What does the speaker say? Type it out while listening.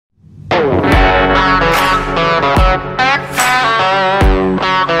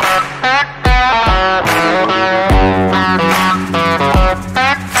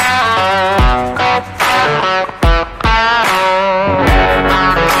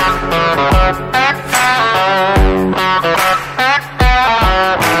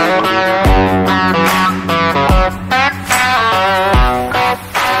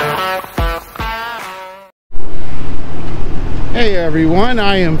everyone.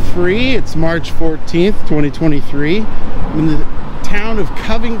 I am free. It's March 14th, 2023. I'm in the town of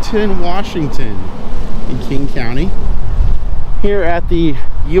Covington, Washington in King County. Here at the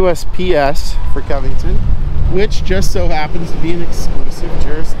USPS for Covington, which just so happens to be an exclusive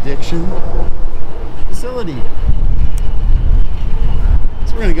jurisdiction facility.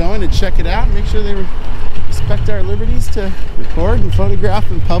 So we're going to go in and check it out and make sure they respect our liberties to record and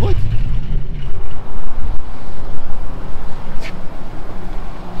photograph in public.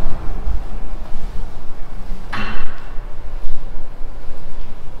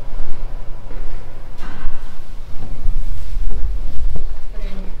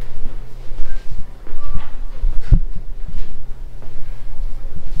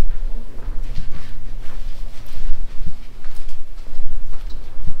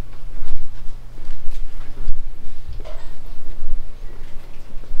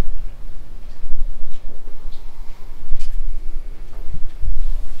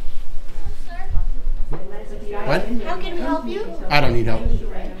 What? How can we help you? I don't need help.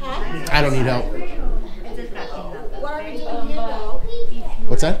 Huh? I don't need help. What are we doing here though?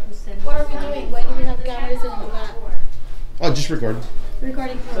 What's that? What are we doing? Why do we have cameras and all that? Oh, just record.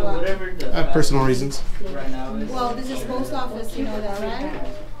 Recording for what? Personal reasons. Well, this is post office, you know that, right?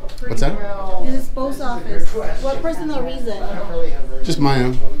 What's that? This is post office. What personal reason? Just my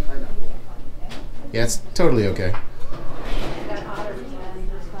own. Yeah, it's totally okay.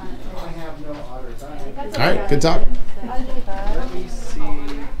 Alright, good talk. Let me see. I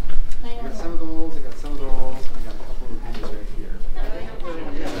got some of those, I got some of those, I got a couple of pages right here.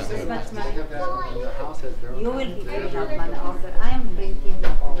 The house has their own. You will be very helpful man order. I am drinking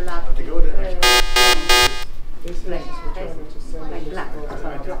black. To go to It's like black.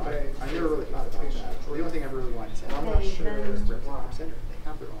 I never really thought about that. The only thing I really wanted to say, I'm not sure if the center, they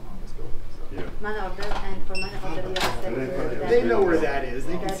have their own office building. So. Man order, and for man order you accept. They know where that is.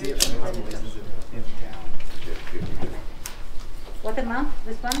 They can see it from other places in town. What amount?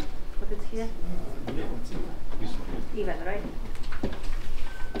 This one? What is here? Even, right?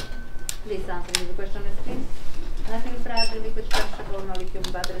 Please answer me the question, please. Nothing prior liquid perishable, no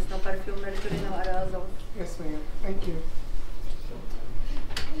liquid batteries, no perfume, mercury, no aerosols. Yes, ma'am. Thank you.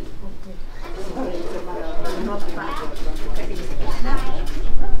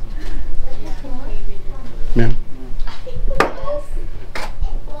 Ma'am.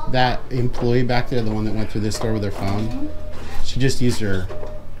 That employee back there, the one that went through this door with her phone, she just used her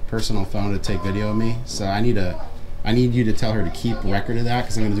personal phone to take video of me. So I need you to tell her to keep record of that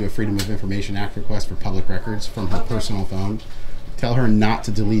because I'm going to do a Freedom of Information Act request for public records from her personal phone. Tell her not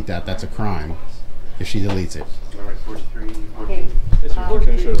to delete that. That's a crime if she deletes it. Okay. It's from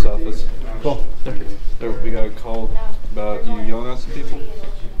the Sheriff's office. Cool. There, we got a call about you yelling at some people.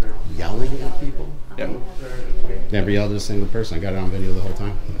 Yelling at people? Yeah. Never yelled at a single person. I got it on video the whole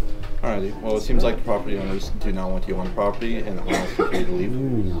time. Alrighty. Well, it seems like the property owners do not want you on the property and want us for you to leave.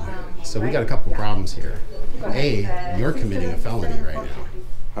 Ooh. So we got a couple problems here. A, you're committing a felony right now.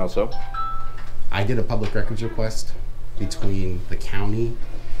 How so? I did a public records request between the county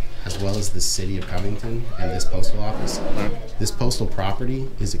as well as the city of Covington and this postal office. This postal property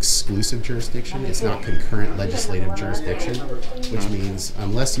is exclusive jurisdiction. It's not concurrent legislative jurisdiction, which means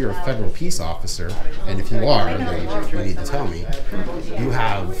unless you're a federal peace officer, and if you are, then you need to tell me, you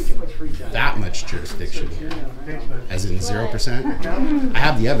have that much jurisdiction here, as in 0%. I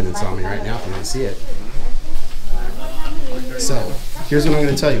have the evidence on me right now if you want to see it. So here's what I'm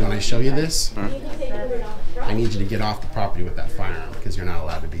going to tell you when I show you this. I need you to get off the property with that firearm because you're not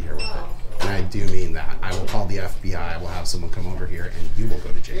allowed to be here with it. And I do mean that. I will call the FBI, I will have someone come over here, and you will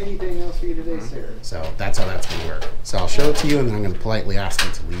go to jail. Anything else for you today, sir? So that's how that's going to work. So I'll show it to you, and then I'm going to politely ask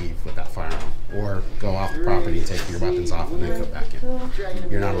you to leave with that firearm. Or go off the property and take your weapons off and then come back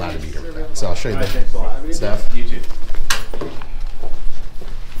in. You're not allowed to be here with that. So I'll show you the stuff. You too.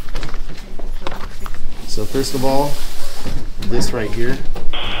 So first of all, this right here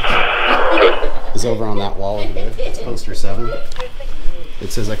is over on that wall over there. It's poster 7.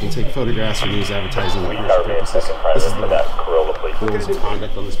 It says I can take photographs for news advertising and commercial purposes. This is the rules of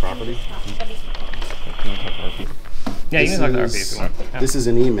conduct on this property. Yeah, you can talk to RP if you want. Yeah. This is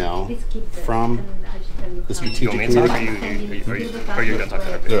an email from the strategic You want me to talk, or you going to talk to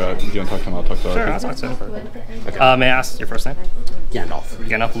RP? Do you want to talk to him? I'll talk to Sure, RP. that's fine. Okay. May I ask your first name? Gandalf.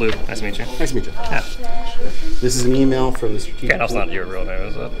 Gandalf Blue. Nice to meet you. Nice to meet you. Yeah. This is an email from the strategic. Gandalf's not your real name,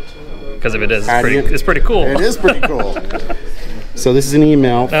 is it? Because if it is, it's pretty cool. It is pretty cool. So this is an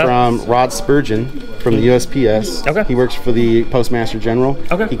email from Rod Spurgeon from the USPS. Okay. He works for the Postmaster General.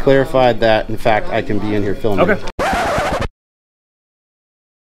 Okay. He clarified that, in fact, I can be in here filming. Okay.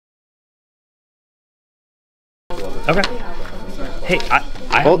 Okay. Hey,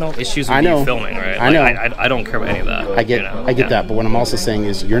 I have no issues with you filming, right? I know. I don't care about any of that. I get that, but what I'm also saying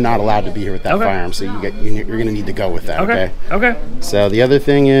is you're not allowed to be here with that firearm, so you're going to need to go with that. Okay. Okay. So the other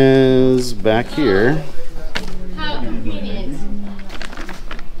thing is back here. How convenient.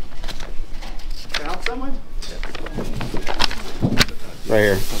 Can I help someone? Right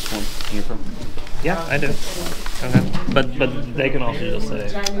here. Yeah, I do. Okay. But they can also just say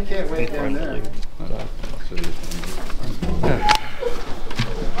You can't wait down there.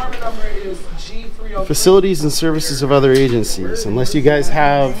 Department number is G303. Facilities and services of other agencies. Unless you guys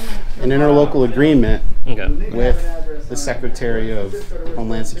have an interlocal agreement okay. with the Secretary of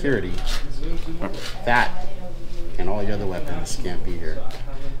Homeland Security, that and all your other weapons can't be here.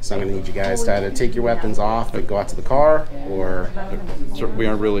 So I'm going to need you guys to either take your weapons off and go out to the car, or... So we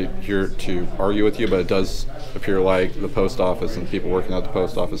aren't really here to argue with you, but it does appear like the post office and people working at the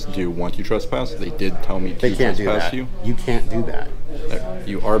post office do want you trespass. They did tell me to They can't do trespass that. you. You can't do that.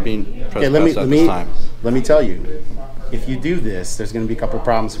 You are being trespassed Okay, at this time. let me tell you. If you do this, there's going to be a couple of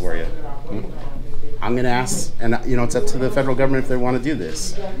problems for you. I'm going to ask, and it's up to the federal government if they want to do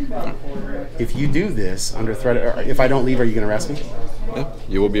this. If you do this under threat, or if I don't leave, are you going to arrest me? Yeah,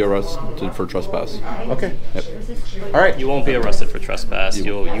 you will be arrested for trespass. Okay. Yep. All right. You won't be arrested for trespass.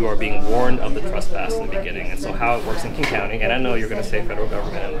 You are being warned of the trespass in the beginning. And so how it works in King County, and I know you're going to say federal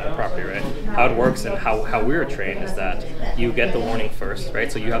government and property, right? How it works and how we're trained is that you get the warning first,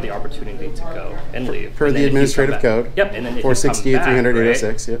 right? So you have the opportunity to go and leave. Per and the administrative code. Yep. And then if 468, 300,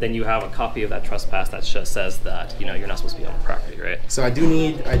 806. right, Yep. then you have a copy of that trespass that just says that you're not supposed to be on the property, right? So I do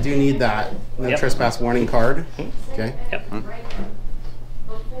need that no trespass warning card. Okay. Yep.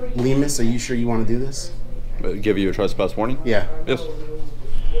 Lemus, are you sure you want to do this? Give you a trespass warning? Yeah. Yes.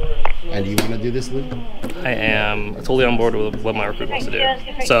 And do you want to do this, Lou? I am totally on board with what my recruit wants to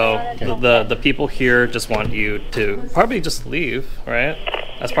do. So the people here just want you to probably just leave, right?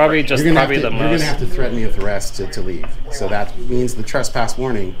 That's probably just You're the going most. to have to threaten me with arrest to leave. So that means the trespass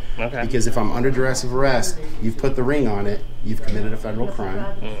warning. Okay. Because if I'm under duress of arrest, you've put the ring on it, you've committed a federal crime.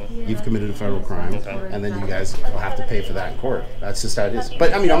 You've committed a federal crime. Okay. And then you guys will have to pay for that in court. That's just how it is.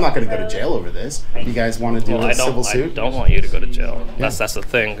 But, I'm not going to go to jail over this. You guys want to do a civil suit? I don't want you to go to jail. That's the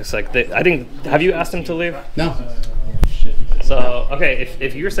thing. It's like I think. Have you asked him to leave? No. So okay,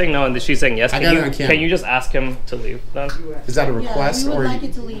 if you're saying no and she's saying yes, got it on camera. can you just ask him to leave then? Is that a request? Yeah, we would or like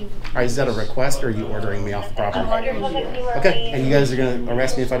it to leave. is that a request, or are you ordering me off the property? Okay. And you guys are going to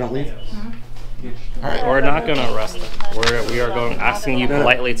arrest me if I don't leave? All right. We're not going to arrest him. We are going asking you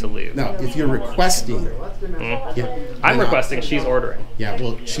politely to leave. No, if you're requesting. I'm requesting. She's ordering. Yeah,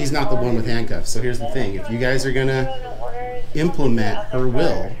 well, she's not the one with handcuffs. So here's the thing. If you guys are going to implement her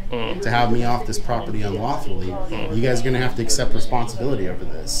will to have me off this property unlawfully, you guys are going to have to accept responsibility over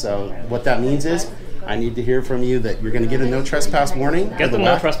this. So what that means is I need to hear from you that you're going to get a no trespass warning. Get the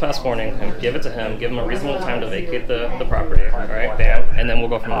no trespass warning and give it to him. Give him a reasonable time to vacate the property. All right, bam, and then we'll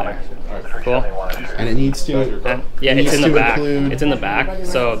go from there. Cool. And it needs to. Yeah, it's in the back. Include, It's in the back.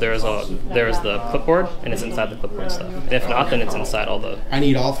 So there's the clipboard, and it's inside the clipboard stuff. And if not, then it's inside all the. I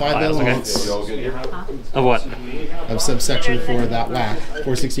need all 5 Files, okay. elements Of what? of subsection 4 of that WAC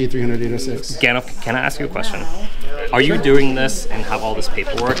 468 300 806. Ganoff, can I ask you a question? Are you doing this and have all this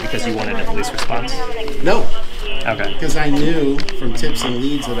paperwork because you wanted a police response? No, Okay. because I knew from tips and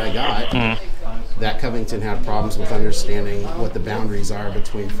leads that I got that Covington had problems with understanding what the boundaries are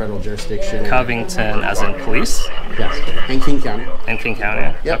between federal jurisdiction Covington, as in police, and King County. and King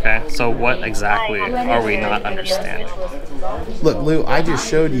County. Yep. Okay. So what exactly are we not understanding? Look, Lou, I just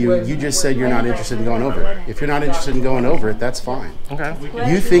showed you. You just said you're not interested in going over it. If you're not interested in going over it, that's fine. Okay.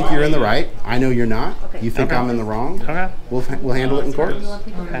 You think you're in the right. I know you're not. You think Okay. I'm in the wrong. Okay. We'll handle it in court.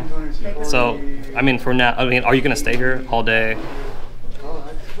 Okay. So, for now, are you going to stay here all day,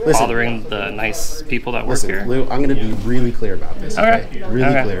 Listen, bothering the nice people that work listen, here? Lou, I'm going to be really clear about this. Okay. Really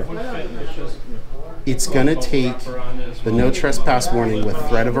Okay. clear. It's going to take the no trespass warning with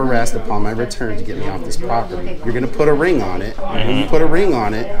threat of arrest upon my return to get me off this property. You're going to put a ring on it. When you put a ring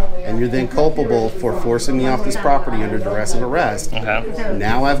on it, and you're then culpable for forcing me off this property under duress of arrest. Okay.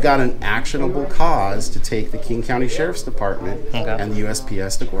 Now I've got an actionable cause to take the King County Sheriff's Department and the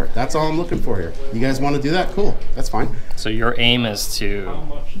USPS to court. That's all I'm looking for here. You guys want to do that? Cool. That's fine. So your aim is to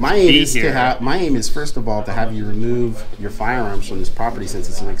My aim be is here. my aim is first of all to have you remove your firearms from this property since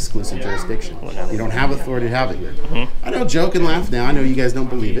it's an exclusive jurisdiction. You don't have authority to have it here. I know, joke and laugh now. I know you guys don't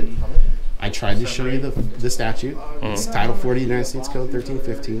believe it. I tried to show you the statute. It's Title 40 United States Code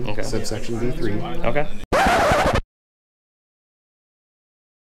 1315, subsection B3. Okay.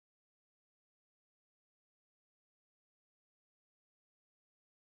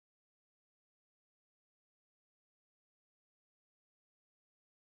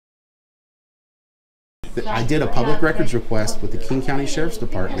 I did a public records request with the King County Sheriff's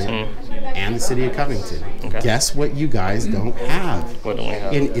Department and the City of Covington. Okay. Guess what you guys don't have? What do we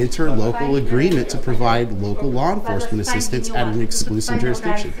have? An interlocal agreement to provide local law enforcement assistance at an exclusive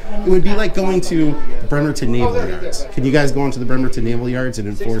jurisdiction. It would be like going to Bremerton Naval Yards. Can you guys go into the Bremerton Naval Yards and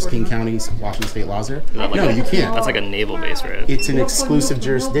enforce King County's Washington State laws there? No, you can't. That's like a naval base, right? It's an exclusive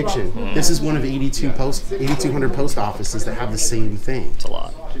jurisdiction. This is one of 8,200 post offices that have the same thing. It's a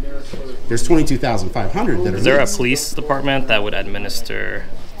lot. There's 22,500 that are. Is there a mixed. police department that would administer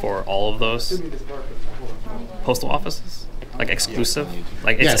for all of those postal offices? Like exclusive?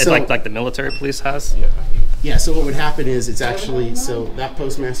 Like it's, Yeah, it's so- like the military police has? Yeah, so what would happen is it's actually, so that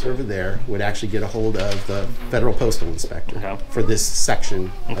postmaster over there would actually get a hold of the federal postal inspector Okay. for this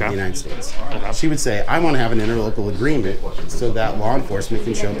section of the Okay. United States. Okay. She would say, I want to have an interlocal agreement so that law enforcement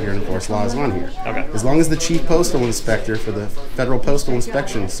can show up here and enforce laws on here. Okay. As long as the chief postal inspector for the Federal Postal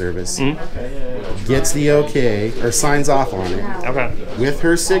Inspection Service gets the okay or signs off on it Okay. with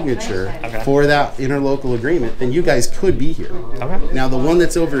her signature Okay. for that interlocal agreement, then you guys could be here. Okay. Now, the one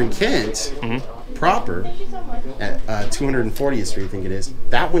that's over in Kent, proper, at 240th Street, I think it is,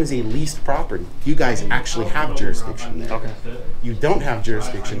 that one is a leased property. You guys actually have jurisdiction there. Okay. You don't have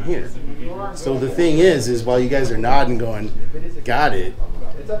jurisdiction here. So the thing is while you guys are nodding going, got it,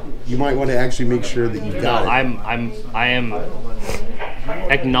 you might want to actually make sure that you got it. I am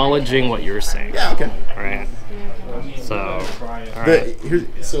acknowledging what you're saying. Yeah, okay. All right. So, all But right.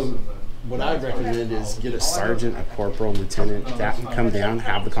 so what I'd recommend is get a sergeant, a corporal, lieutenant, that can come down,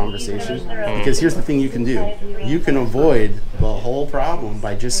 have the conversation. Because here's the thing you can do. You can avoid the whole problem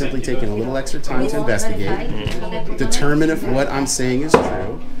by just simply taking a little extra time to investigate, determine if what I'm saying is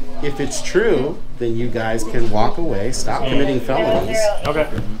true. If it's true, then you guys can walk away, stop committing felonies, Okay.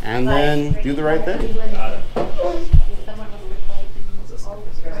 and then do the right thing.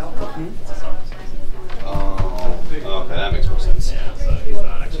 Okay, that makes more sense. Yeah, so he's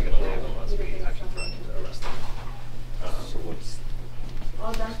not actually going to live unless we actually threaten to arrest him.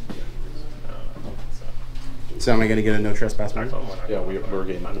 So am I going to get a no trespass warning? Yeah, we're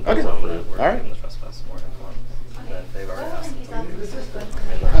getting that. Okay. We're All right. giving the trespass warning form. And then they've already asked him to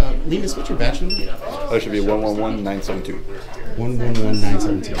Lemus, what's your batch number? That should be 111972.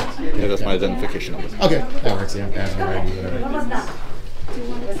 111972. Yeah, that's my identification number. Okay, that works. Yeah, badge number ID, whatever.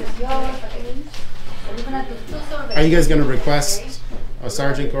 Are you guys going to request a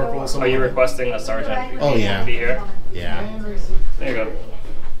sergeant, corporal, Are something? you requesting a sergeant Oh, yeah. be here? Yeah. There you go.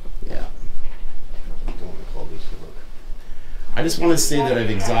 Yeah. I just want to say that I've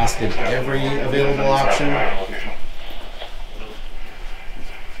exhausted every available option.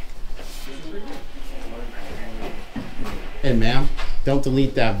 And ma'am, don't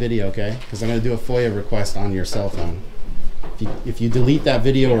delete that video, okay? Because I'm going to do a FOIA request on your cell phone. If you delete that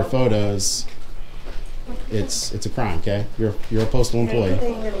video or photos, it's a crime, okay? You're a postal employee.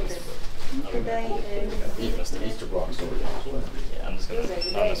 Yeah, I'm just going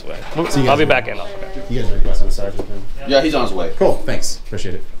to on this way. So you I'll be guys- back in. You guys requested a sergeant then? Yeah, he's on his way. Cool, thanks.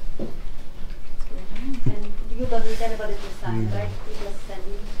 Appreciate it. You don't need anybody to sign, right? You just send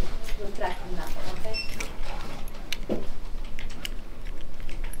your tracking number, okay?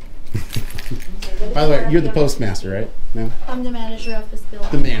 By the way, you're the postmaster, right? No? I'm the manager of this building.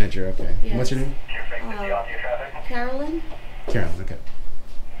 The manager, okay. Yes. What's your name? Carolyn? Carolyn, okay.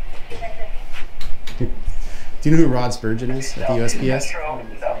 Do you know who Rod Spurgeon is at the USPS?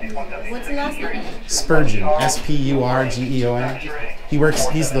 What's the last name? Spurgeon, S-P-U-R-G-E-O-N.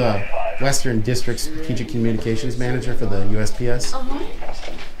 He's the Western District Strategic Communications Manager for the USPS. Uh-huh. You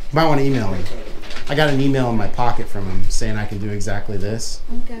might want to email me. I got an email in my pocket from him saying I can do exactly this.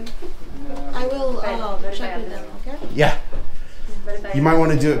 Okay. I will check with them, okay? Yeah. You might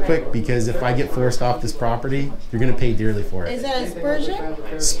want to do it quick because if I get forced off this property, you're going to pay dearly for Is it. that a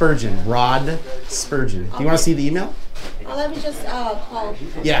Spurgeon? Spurgeon, Rod Spurgeon. Do you want to see the email? Let me just call.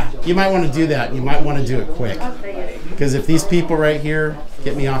 Yeah, you might want to do that. You might want to do it quick. Because if these people right here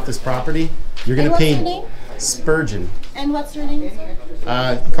get me off this property, you're going And to what's your pay name? Spurgeon. And what's your name, sir?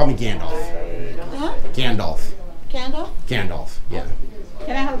 Call me Gandalf. Huh? Gandalf. Candle? Gandalf, yeah.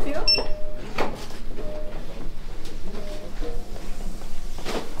 Can I help you?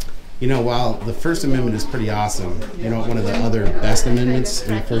 You know, while the First Amendment is pretty awesome, you know what one of the other best amendments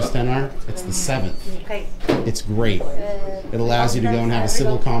in the first 10 are? It's the 7th. It's great. It allows you to go and have a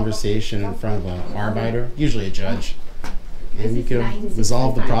civil conversation in front of an arbiter, usually a judge. And you can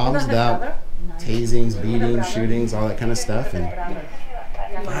resolve the problems without tasings, beatings, shootings, all that kind of stuff. And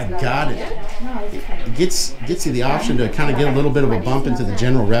my God, it gets you the option to kind of get a little bit of a bump into the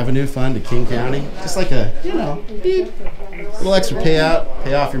general revenue fund of King County. Just like a, beep, little extra payout,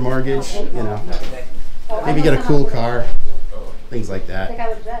 pay off your mortgage, Maybe get a cool car, things like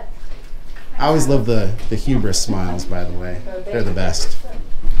that. I always love the hubris smiles, by the way. They're the best.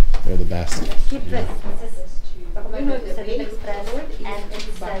 They're the best. Keep this. This is document to City Express, and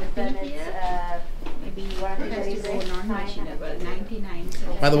it's then it's maybe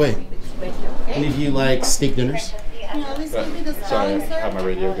By the way, any of you like steak dinners? Can you at least give me the Sorry, spelling, I have sir? my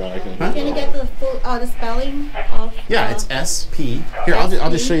radio going. I can. Huh? Can you get the full, the spelling of? Yeah, it's SP. Here,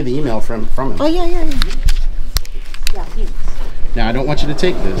 I'll just show you the email from him. Oh yeah, yeah, yeah. Yeah, Now, I don't want you to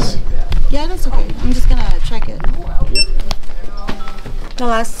take this. yeah, that's okay. I'm just gonna check it. Yep. The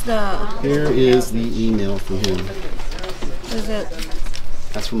last, Here is the email from him. is it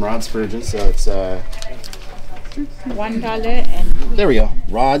That's from Rod Spurgeon, so it's $1 and there we go.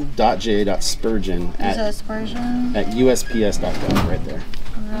 Rod.j.spurgeon is it aspersion? at USPS.gov right there.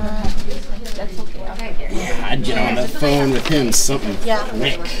 That's okay. I'd get on the phone with him something Yeah.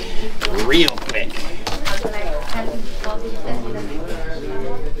 quick, real quick.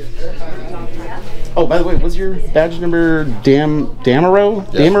 Oh, by the way, what's your badge number? Damaro?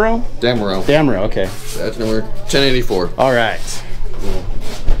 Yeah. Damaro? Damaro. Damaro, okay. That's number 1084. All right.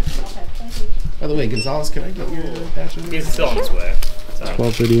 By the way, Gonzalez, can I get your badge number? He's still on his way. So.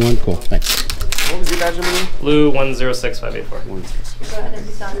 1231, cool, thanks. What was your badge number? Lou 106584.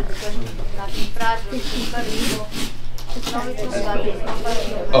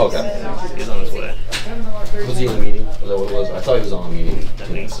 Oh, okay. He's on his way. Was he in a meeting? Was that what it was? I thought he was on a meeting. I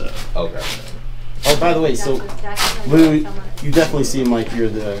think so. Okay. Oh, by the way, so Lou, you definitely seem like you're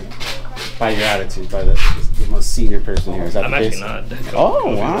by your attitude, by the most senior person here. Is that I'm the actually case? not.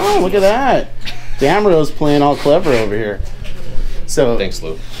 Oh, wow, look at that. Damaro's playing all clever over here. So, Thanks,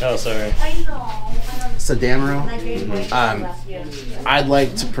 Lou. Oh, sorry. So Damaro, I'd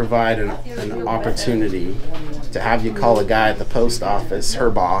like to provide an opportunity to have you call a guy at the post office, her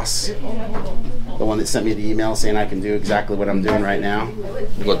boss, the one that sent me the email saying I can do exactly what I'm doing right now.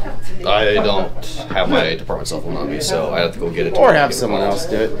 Look, I don't have my department cell phone on me, so I have to go get it. Or have someone else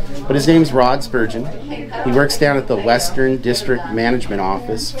do it. But his name's Rod Spurgeon. He works down at the Western District Management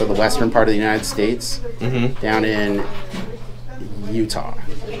Office for the western part of the United States, down in Utah.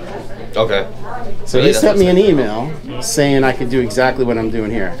 Okay. So Really? he That's sent me an what's- email saying I could do exactly what I'm doing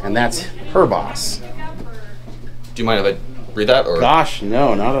here, and that's her boss. Do you mind if I read that? Or Gosh,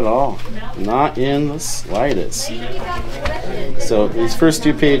 no, not at all. Not in the slightest. So these first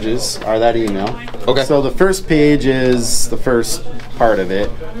two pages are that email. Okay. So the first page is the first part of it.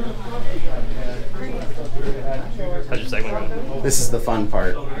 How's your segment going? This is the fun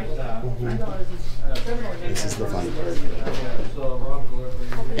part. This is the fun part.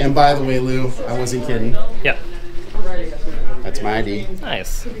 And by the way, Lou, I wasn't kidding. Yeah. That's my ID.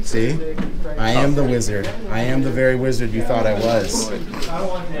 Nice. See? I am the wizard. I am the very wizard you thought I was.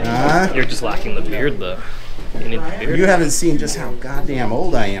 Huh? You're just lacking the beard, though. You need the beard. You haven't seen just how goddamn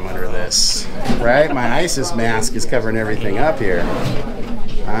old I am under this, right? My ISIS mask is covering everything up here.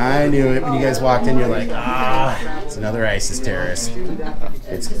 I knew it when you guys walked in. You're like, it's another ISIS terrorist.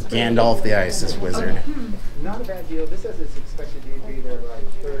 It's Gandalf the ISIS wizard. Not a bad deal. This says it's expected to be there like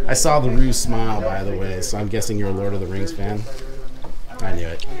third. I saw the Rue smile, by the way, so I'm guessing you're a Lord of the Rings fan. I knew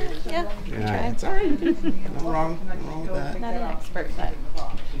it. Yeah. Yeah, it's all right. Nothing wrong with that. Not an expert, but.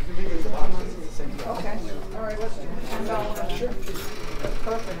 Okay. All right, let's sure.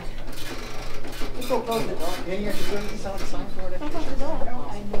 Perfect. Let's go close the door. Any extra services to sell the sign for it?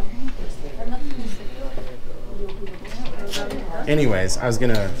 Anyways, I was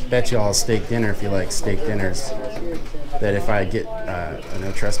gonna bet you all a steak dinner if you like steak dinners. That if I get a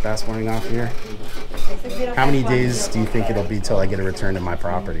no trespass warning off here, how many days do you think it'll be till I get a return to my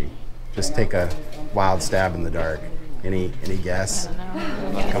property? Just take a wild stab in the dark. Any guess?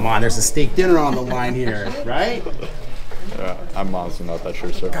 Come on, there's a steak dinner on the line here, right? I'm honestly not that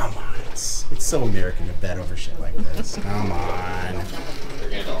sure, sir. Come on, it's so American to bet over shit like this. Come on.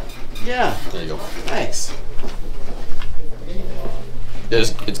 Yeah. There you go. Thanks.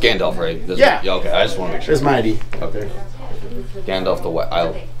 It's Gandalf, right? Yeah. Yeah. Okay. I just want to make sure. There's my ID. Okay. Gandalf the White.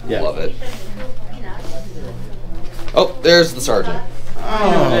 I Yeah. love it. Oh, there's the sergeant.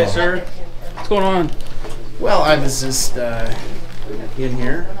 Oh, Hey, sir. What's going on? well, I was just in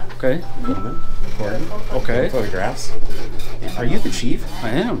here Okay. recording Okay. photographs. Are you the chief? I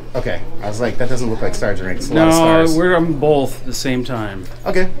am. Okay, I was like, that doesn't look like sergeant rank. It's a lot of stars. We're on both at the same time.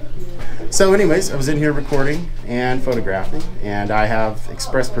 Okay. So anyways, I was in here recording and photographing, and I have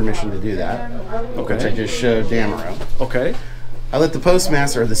express permission to do that, which I Okay. just showed Damaro. Okay. I let the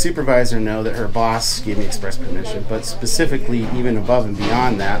postmaster or the supervisor know that her boss gave me express permission, but specifically, even above and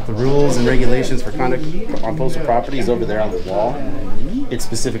beyond that, the rules and regulations for conduct on postal property is over there on the wall. it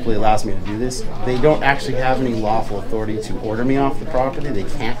specifically allows me to do this. They don't actually have any lawful authority to order me off the property. They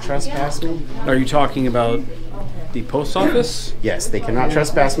can't trespass me. Are you talking about the post office? Yes, they cannot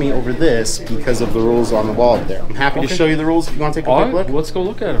trespass me over this because of the rules on the wall up there. I'm happy to show you the rules if you want to take a quick look. Let's go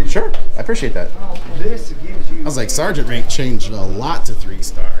look at them. Sure, I appreciate that. I was like, sergeant rank changed a lot to 3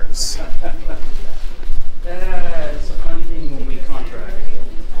 stars. It's a funny thing when we contract.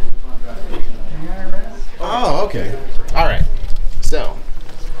 Oh, okay. All right. So,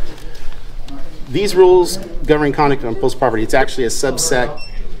 these rules governing conduct on post property, it's actually a subset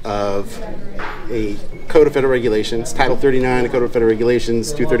of a Code of Federal Regulations, Title 39 of Code of Federal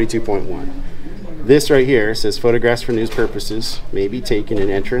Regulations 232.1. This right here says photographs for news purposes may be taken in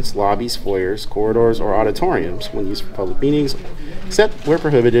entrance, lobbies, foyers, corridors, or auditoriums when used for public meetings, except where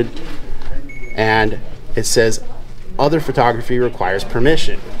prohibited. And it says other photography requires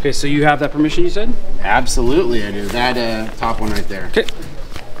permission. Okay, so you have that permission, you said? Absolutely, I do. That top one right there. Okay.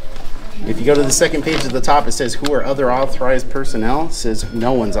 If you go to the second page at the top, it says who are other authorized personnel. It says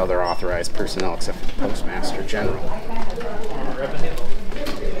no one's other authorized personnel except for the postmaster general.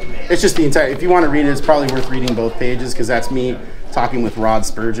 It's just the entire, if you want to read it, it's probably worth reading both pages because that's me talking with Rod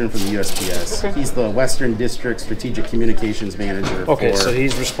Spurgeon from the USPS. Okay. He's the Western District Strategic Communications Manager. Okay, so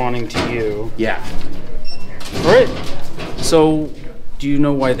he's responding to you. Yeah. All right. So, do you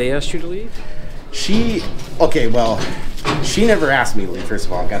know why they asked you to leave? She never asked me to leave, first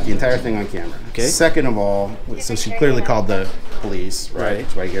of all. Got the entire thing on camera. Okay. Second of all, so she clearly called the police, right?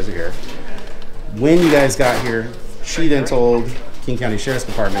 That's why you guys are here. When you guys got here, she then told King County Sheriff's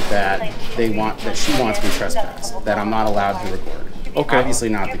Department that she wants me trespassed, that I'm not allowed to record. Okay. Obviously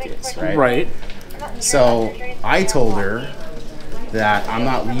not the case, right? Right. So I told her that I'm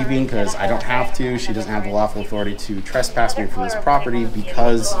not leaving because I don't have to. She doesn't have the lawful authority to trespass me from this property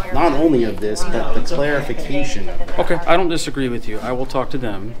because not only of this, but the clarification of it. Okay, I don't disagree with you. I will talk to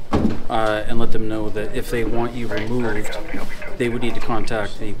them and let them know that if they want you removed, they would need to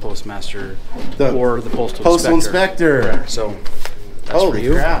contact the postmaster or the postal inspector. So that's holy for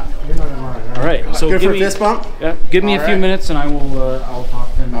you. Crap. All right. So good for a fist bump? Yeah. Give me a few minutes and I will I'll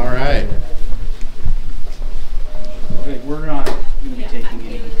talk to them. All right. Okay, we're not going to be taking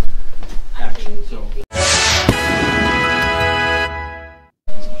any action, so.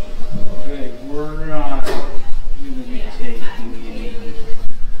 Okay, we're not going to be taking any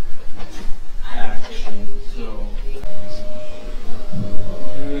action, so.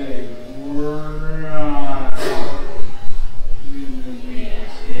 Okay, we're not going to be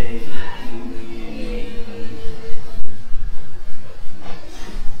taking any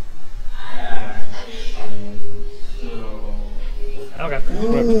Okay.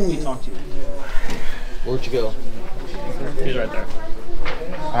 Let me talk to you. Where'd you go? He's right there.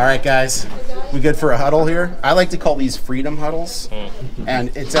 All right, guys. We good for a huddle here? I like to call these freedom huddles.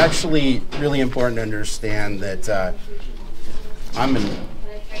 And it's actually really important to understand that I'm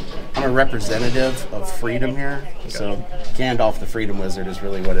a representative of freedom here. So Gandalf the Freedom Wizard is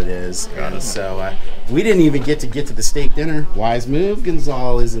really what it is. And so we didn't even get to the steak dinner. Wise move,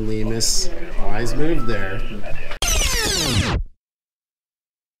 Gonzalez and Lemus. Wise move there.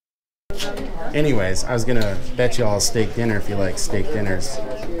 Anyways, I was gonna bet you all a steak dinner if you like steak dinners.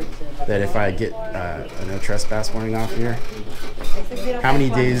 That if I get a no trespass warning off here, how many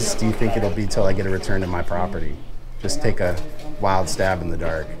days do you think it'll be till I get a return to my property? Just take a wild stab in the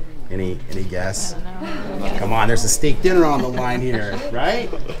dark. Any guess? Come on, there's a steak dinner on the line here, right?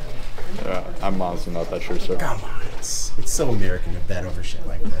 I'm honestly not that sure, sir. Come on, it's so American to bet over shit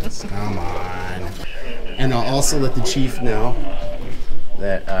like this. Come on. And I'll also let the chief know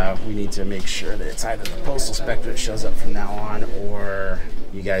that we need to make sure that it's either the postal inspector that shows up from now on, or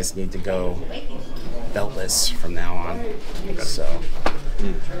you guys need to go beltless from now on. So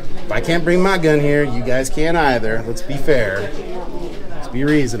if I can't bring my gun here, you guys can't either. Let's be fair. Let's be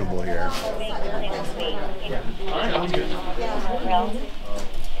reasonable here. All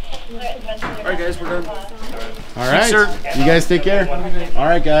right, guys, we're done. All right, sir. You guys take care. All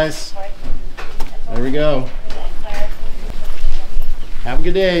right, guys. There we go. Have a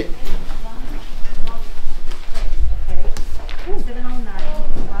good day.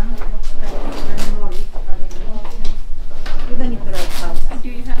 Do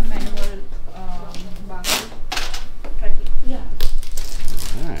you have manual barcode? Yeah.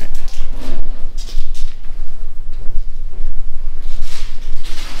 All right.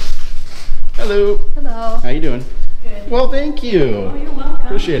 Hello. Hello. How you doing? Good. Well, thank you. Oh, you're welcome.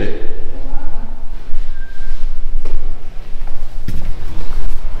 Appreciate it.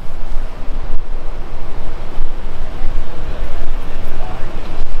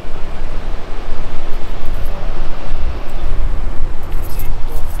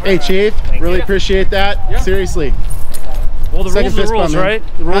 Hey, Chief. Really appreciate that. Yeah. Seriously. Well, the rules are the rules, right?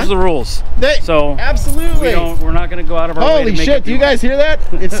 The rules are the rules. So absolutely. We're not going to go out of our way Holy to make shit! Do you guys hear that?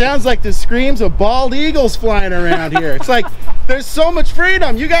 It sounds like the screams of bald eagles flying around here. It's like there's so much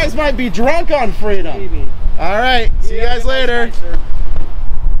freedom. You guys might be drunk on freedom. Maybe. All right. See you guys later.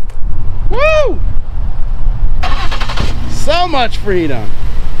 Woo! So much freedom.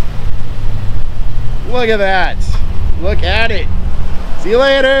 Look at that. Look at it. See you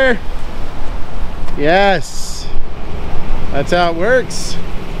later. Yes. That's how it works.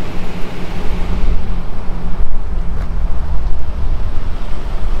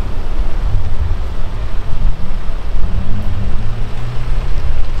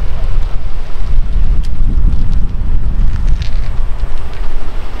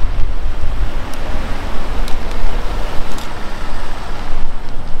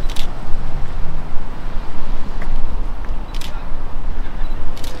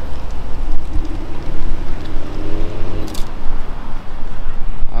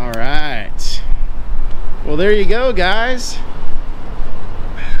 Well, there you go, guys.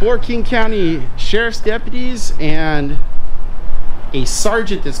 4 King County Sheriff's deputies and a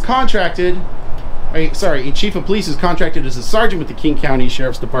sergeant that's contracted, sorry, a chief of police is contracted as a sergeant with the King County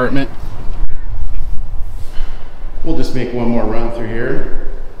Sheriff's Department. We'll just make one more run through here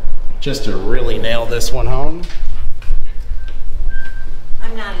just to really nail this one home.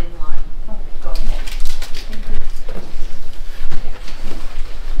 I'm not in line. Oh, go ahead.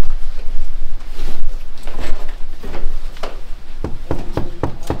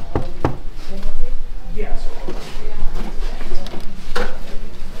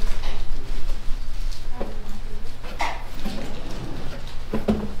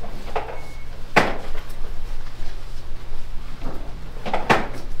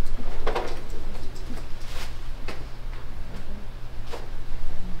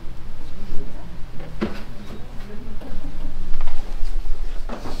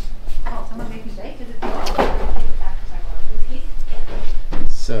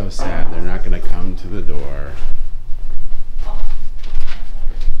 So sad they're not going to come to the door.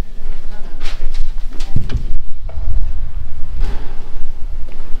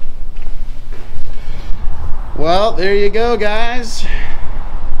 Well, there you go, guys.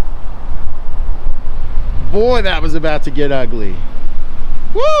 Boy, that was about to get ugly.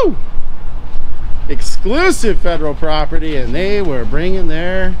 Woo! Exclusive federal property, and they were bringing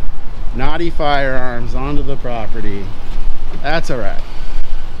their naughty firearms onto the property. That's all right.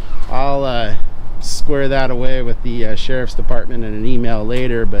 I'll square that away with the Sheriff's Department in an email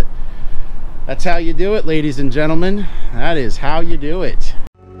later, but that's how you do it, ladies and gentlemen. That is how you do it.